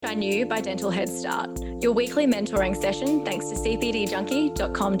I Knew by Dental Head Start, your weekly mentoring session thanks to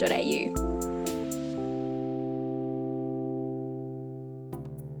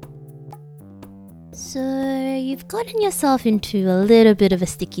cpdjunkie.com.au. So you've gotten yourself into a little bit of a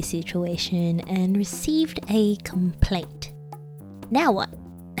sticky situation and received a complaint. Now what?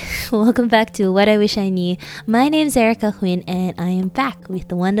 Welcome back to What I Wish I Knew. My name's Erica Quinn and I am back with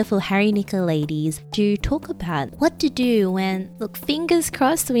the wonderful Harry Nicolaidis to talk about what to do when, look, fingers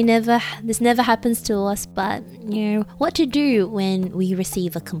crossed this never happens to us, but what to do when we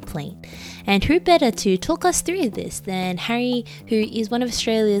receive a complaint. And who better to talk us through this than Harry, who is one of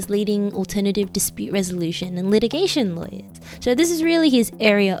Australia's leading alternative dispute resolution and litigation lawyers. So this is really his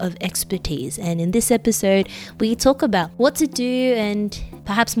area of expertise, and in this episode we talk about what to do and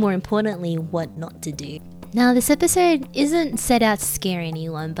perhaps more importantly what not to do. Now, this episode isn't set out to scare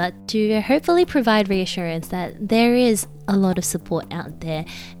anyone, but to hopefully provide reassurance that there is a lot of support out there,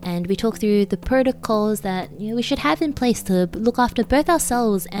 and we talk through the protocols that we should have in place to look after both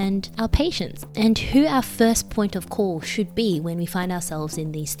ourselves and our patients, and who our first point of call should be when we find ourselves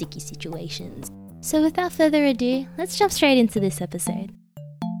in these sticky situations. So without further ado, let's jump straight into this episode.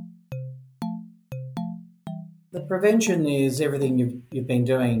 The prevention is everything you've been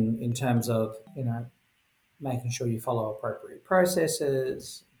doing in terms of, making sure you follow appropriate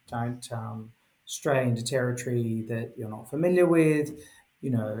processes, don't stray into territory that you're not familiar with.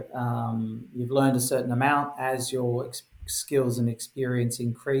 You've learned a certain amount as your skills and experience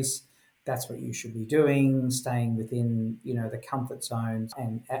increase. That's what you should be doing, staying within, the comfort zones,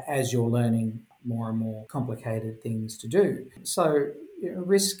 and as you're learning more and more complicated things to do. So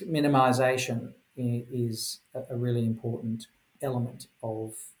risk minimization is a really important element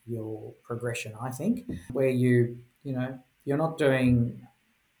of your progression, I think, where you're not doing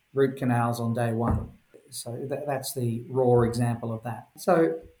root canals on day one. So that's the raw example of that.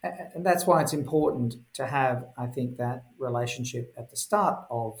 So and that's why it's important to have, I think, that relationship at the start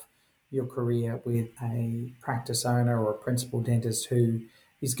of your career with a practice owner or a principal dentist who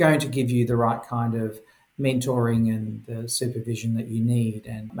is going to give you the right kind of mentoring and the supervision that you need,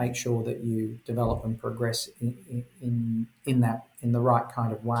 and make sure that you develop and progress in the right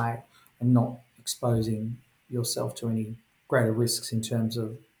kind of way, and not exposing yourself to any greater risks in terms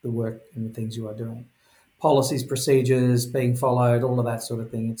of the work and the things you are doing. Policies, procedures being followed, all of that sort of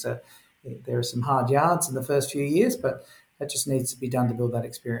thing. There are some hard yards in the first few years, but that just needs to be done to build that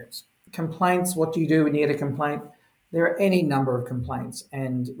experience. Complaints, what do you do when you get a complaint? There are any number of complaints,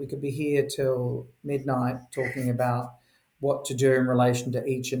 and we could be here till midnight talking about what to do in relation to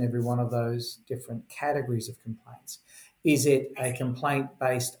each and every one of those different categories of complaints. Is it a complaint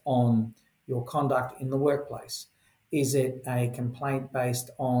based on your conduct in the workplace? Is it a complaint based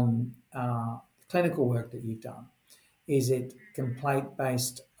on clinical work that you've done? Is it complaint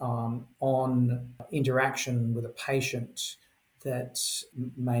based on interaction with a patient that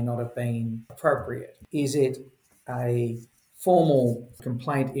may not have been appropriate? Is it a formal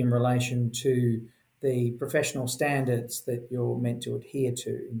complaint in relation to the professional standards that you're meant to adhere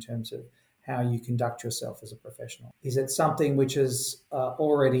to in terms of how you conduct yourself as a professional? Is it something which has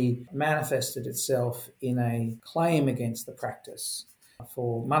already manifested itself in a claim against the practice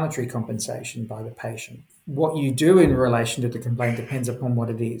for monetary compensation by the patient? What you do in relation to the complaint depends upon what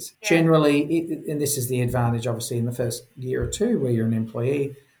it is. Generally, and this is the advantage obviously in the first year or two where you're an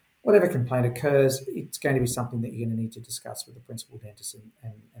employee, whatever complaint occurs, it's going to be something that you're going to need to discuss with the principal dentist and the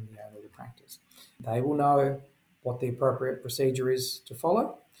owner of the practice. They will know what the appropriate procedure is to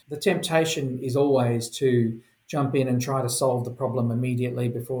follow. The temptation is always to jump in and try to solve the problem immediately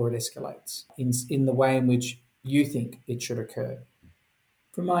before it escalates in the way in which you think it should occur.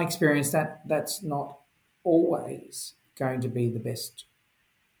 From my experience, that's not always going to be the best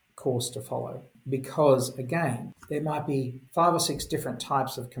course to follow, because again, there might be 5 or 6 different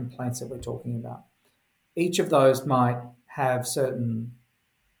types of complaints that we're talking about. Each of those might have certain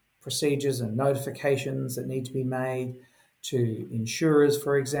procedures and notifications that need to be made to insurers,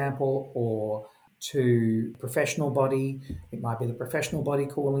 for example, or to professional body. It might be the professional body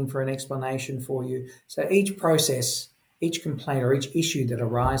calling for an explanation for you. So each process, each complaint or each issue that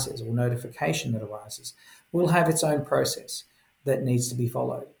arises or notification that arises will have its own process that needs to be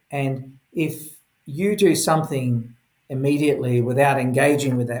followed. And if you do something immediately without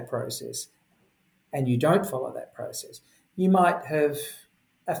engaging with that process and you don't follow that process, you might have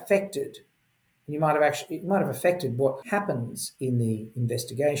affected what happens in the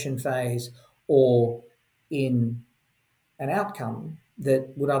investigation phase or in an outcome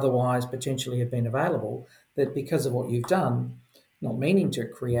that would otherwise potentially have been available, that because of what you've done, not meaning to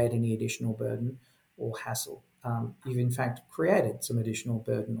create any additional burden or hassle, you've in fact created some additional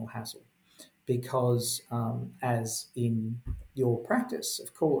burden or hassle because, as in your practice,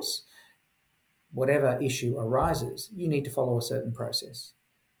 of course, whatever issue arises, you need to follow a certain process.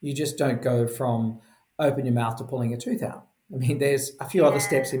 You just don't go from open your mouth to pulling a tooth out. I mean, there's a few other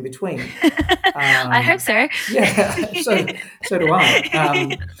steps in between. I hope so. Yeah, so do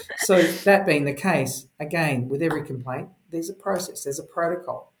I. So that being the case, again, with every complaint, there's a process, there's a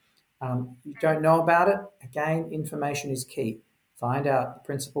protocol. You don't know about it, again, information is key. Find out, the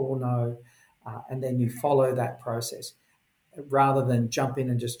principal will know, and then you follow that process rather than jump in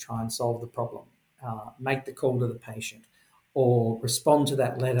and just try and solve the problem. Make the call to the patient or respond to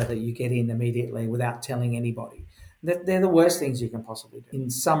that letter that you get in immediately without telling anybody. They're the worst things you can possibly do. In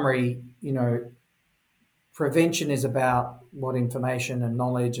summary, prevention is about what information and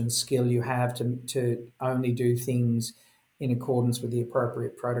knowledge and skill you have to only do things in accordance with the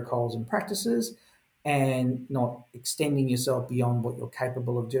appropriate protocols and practices and not extending yourself beyond what you're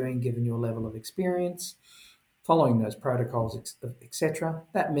capable of doing given your level of experience. Following those protocols, etc.,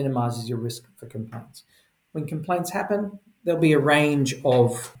 that minimises your risk for complaints. When complaints happen, there'll be a range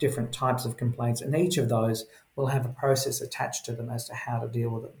of different types of complaints, and each of those will have a process attached to them as to how to deal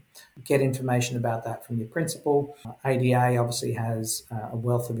with them. Get information about that from your principal. ADA obviously has a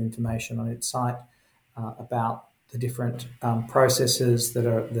wealth of information on its site about the different processes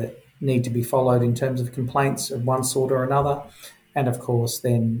that need to be followed in terms of complaints of one sort or another. And of course,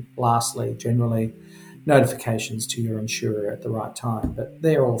 then lastly, generally, notifications to your insurer at the right time. But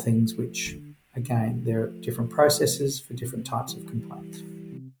they're all things which, again, there are different processes for different types of complaints.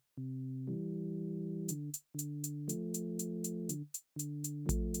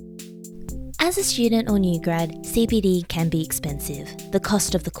 As a student or new grad, CPD can be expensive. The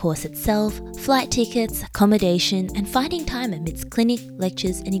cost of the course itself, flight tickets, accommodation, and finding time amidst clinic,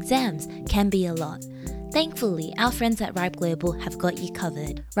 lectures, and exams can be a lot. Thankfully, our friends at Ripe Global have got you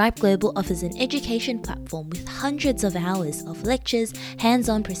covered. Ripe Global offers an education platform with hundreds of hours of lectures,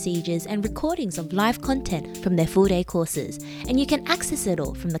 hands-on procedures, and recordings of live content from their full-day courses, and you can access it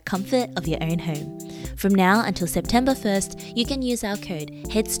all from the comfort of your own home. From now until September 1st, you can use our code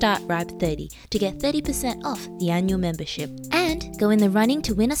HEADSTARTRIPE30 to get 30% off the annual membership. And go in the running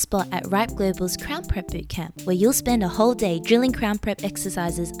to win a spot at Ripe Global's Crown Prep Bootcamp, where you'll spend a whole day drilling crown prep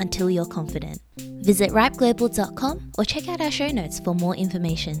exercises until you're confident. Visit ripeglobal.com or check out our show notes for more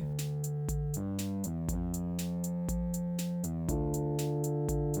information.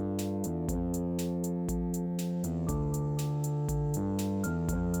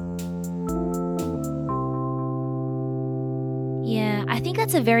 Yeah, I think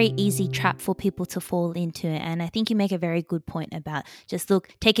that's a very easy trap for people to fall into. And I think you make a very good point about just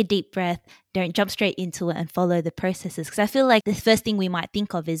take a deep breath, don't jump straight into it and follow the processes. Because I feel like the first thing we might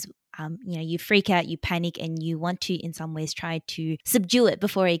think of is, you freak out, you panic, and you want to, in some ways, try to subdue it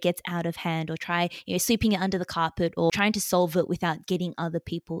before it gets out of hand, or try, sweeping it under the carpet, or trying to solve it without getting other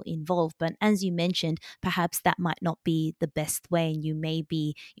people involved. But as you mentioned, perhaps that might not be the best way, and you may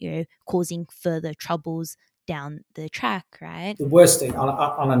be, causing further troubles down the track, right? The worst thing,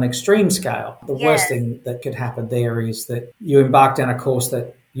 on an extreme scale, worst thing that could happen there is that you embark down a course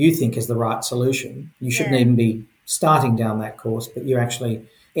that you think is the right solution. You shouldn't even be starting down that course, but you actually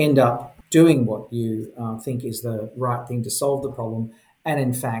end up doing what you think is the right thing to solve the problem. And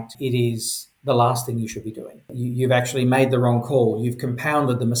in fact, it is the last thing you should be doing. You've actually made the wrong call. You've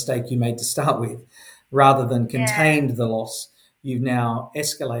compounded the mistake you made to start with. Rather than contained the loss, you've now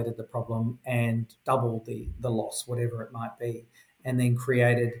escalated the problem and doubled the loss, whatever it might be, and then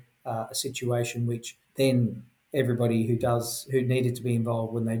created a situation which then everybody who needed to be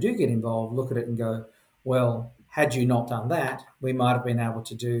involved, when they do get involved, look at it and go, well, had you not done that, we might have been able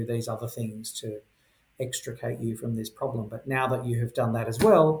to do these other things to extricate you from this problem. But now that you have done that as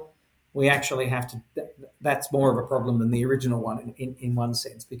well, we actually have to, that's more of a problem than the original one in one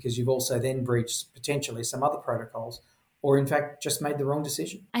sense, because you've also then breached potentially some other protocols, or in fact just made the wrong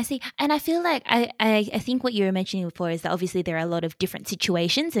decision. I see. And I feel like I think what you were mentioning before is that obviously there are a lot of different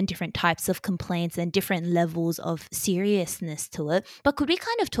situations and different types of complaints and different levels of seriousness to it. But could we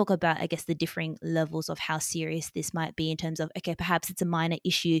kind of talk about, I guess, the differing levels of how serious this might be in terms of, okay, perhaps it's a minor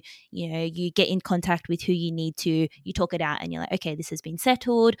issue, you get in contact with who you need to, you talk it out and you're like, okay, this has been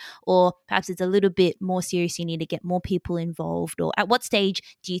settled, or perhaps it's a little bit more serious, you need to get more people involved, or at what stage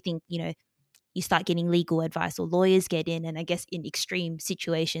do you think, you start getting legal advice or lawyers get in, and I guess in extreme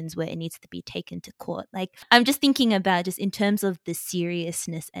situations where it needs to be taken to court. Like, I'm just thinking about just in terms of the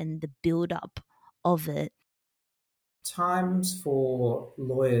seriousness and the build-up of it. Times for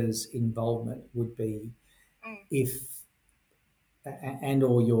lawyers' involvement would be if, and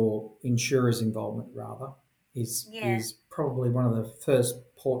or your insurer's involvement rather, is probably one of the first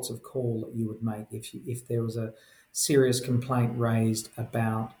ports of call that you would make if there was a serious complaint raised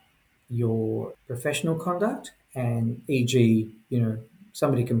about your professional conduct, and e.g.,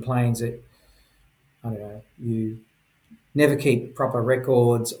 somebody complains that, I don't know, you never keep proper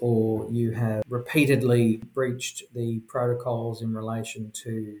records, or you have repeatedly breached the protocols in relation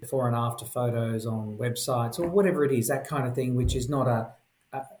to before and after photos on websites, or whatever it is, that kind of thing, which is not a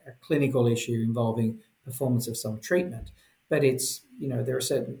clinical issue involving performance of some treatment, but it's, there are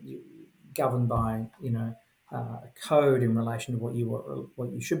certain, governed by, a code in relation to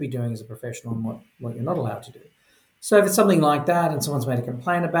what you should be doing as a professional and what you're not allowed to do. So if it's something like that and someone's made a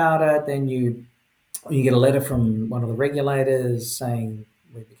complaint about it, then you get a letter from one of the regulators saying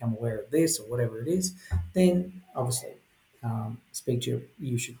we've become aware of this or whatever it is, then obviously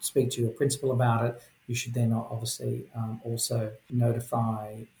you should speak to your principal about it. You should then obviously also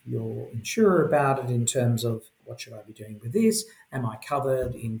notify your insurer about it in terms of, what should I be doing with this? Am I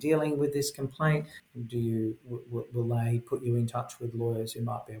covered in dealing with this complaint? Will they put you in touch with lawyers who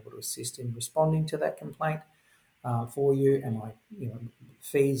might be able to assist in responding to that complaint for you?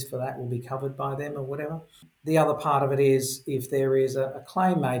 Fees for that will be covered by them or whatever. The other part of it is if there is a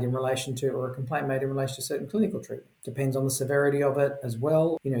claim made in relation to, or a complaint made in relation to certain clinical treatment. Depends on the severity of it as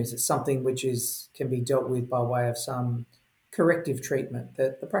well. Is it something which can be dealt with by way of some corrective treatment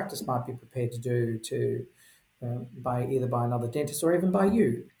that the practice might be prepared to do by another dentist or even by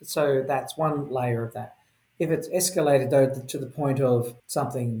you. So that's one layer of that. If it's escalated though to the point of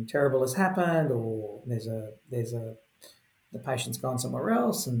something terrible has happened, or the patient's gone somewhere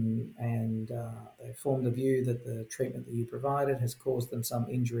else and they formed the view that the treatment that you provided has caused them some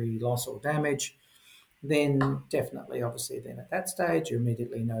injury, loss or damage, then definitely, obviously, then at that stage, you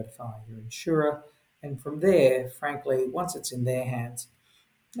immediately notify your insurer. And from there, frankly, once it's in their hands,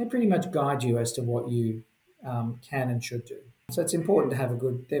 they pretty much guide you as to what you can and should do. So it's important to have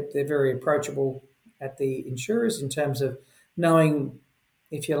they're very approachable at the insurers in terms of knowing,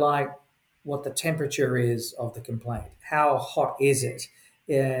 if you like, what the temperature is of the complaint. How hot is it?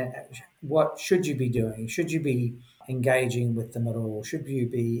 What should you be doing? Should you be engaging with them at all? Should you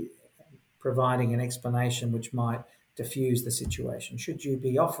be providing an explanation which might diffuse the situation? Should you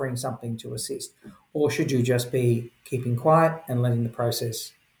be offering something to assist? Or should you just be keeping quiet and letting the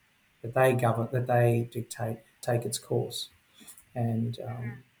process that they dictate take its course? And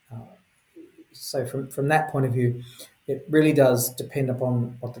so from that point of view, it really does depend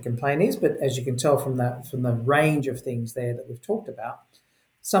upon what the complaint is. But as you can tell from the range of things there that we've talked about,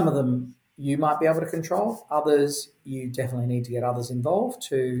 some of them you might be able to control. Others, you definitely need to get others involved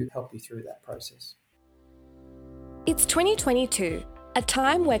to help you through that process. It's 2022, a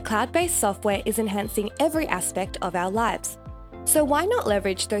time where cloud-based software is enhancing every aspect of our lives. So why not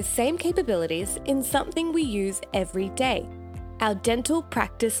leverage those same capabilities in something we use every day? Our dental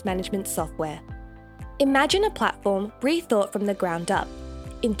practice management software. Imagine a platform rethought from the ground up,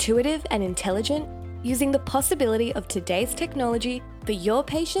 intuitive and intelligent, using the possibility of today's technology for your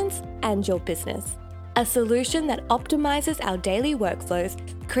patients and your business. A solution that optimizes our daily workflows,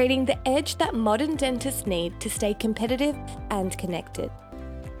 creating the edge that modern dentists need to stay competitive and connected.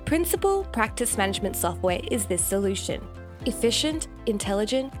 Principal Practice Management Software is this solution. Efficient,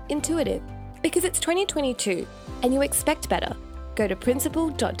 intelligent, intuitive. Because it's 2022 and you expect better. Go to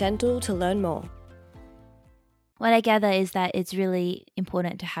principal.dental to learn more. What I gather is that it's really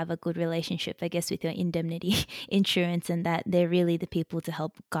important to have a good relationship, I guess, with your indemnity insurance, and that they're really the people to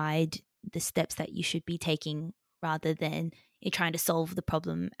help guide the steps that you should be taking rather than trying to solve the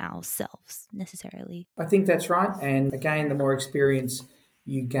problem ourselves necessarily. I think that's right. And again, the more experience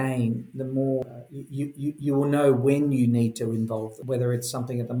you gain, the more you will know when you need to involve them, whether it's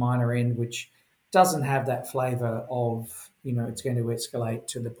something at the minor end which doesn't have that flavour of, it's going to escalate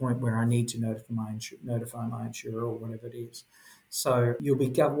to the point where I need to notify my insurer or whatever it is. So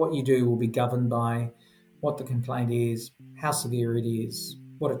what you do will be governed by what the complaint is, how severe it is,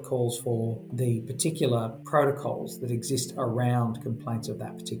 what it calls for, the particular protocols that exist around complaints of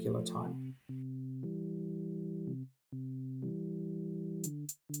that particular type.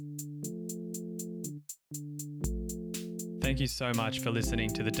 Thank you so much for listening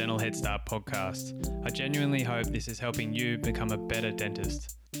to the Dental Head Start podcast. I genuinely hope this is helping you become a better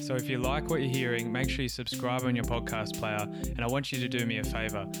dentist. So if you like what you're hearing, make sure you subscribe on your podcast player, and I want you to do me a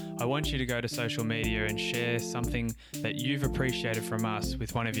favour. I want you to go to social media and share something that you've appreciated from us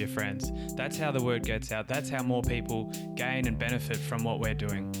with one of your friends. That's how the word gets out. That's how more people gain and benefit from what we're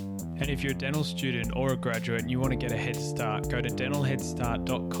doing. And if you're a dental student or a graduate and you want to get a head start, go to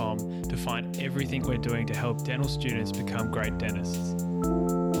dentalheadstart.com to find everything we're doing to help dental students become great dentists.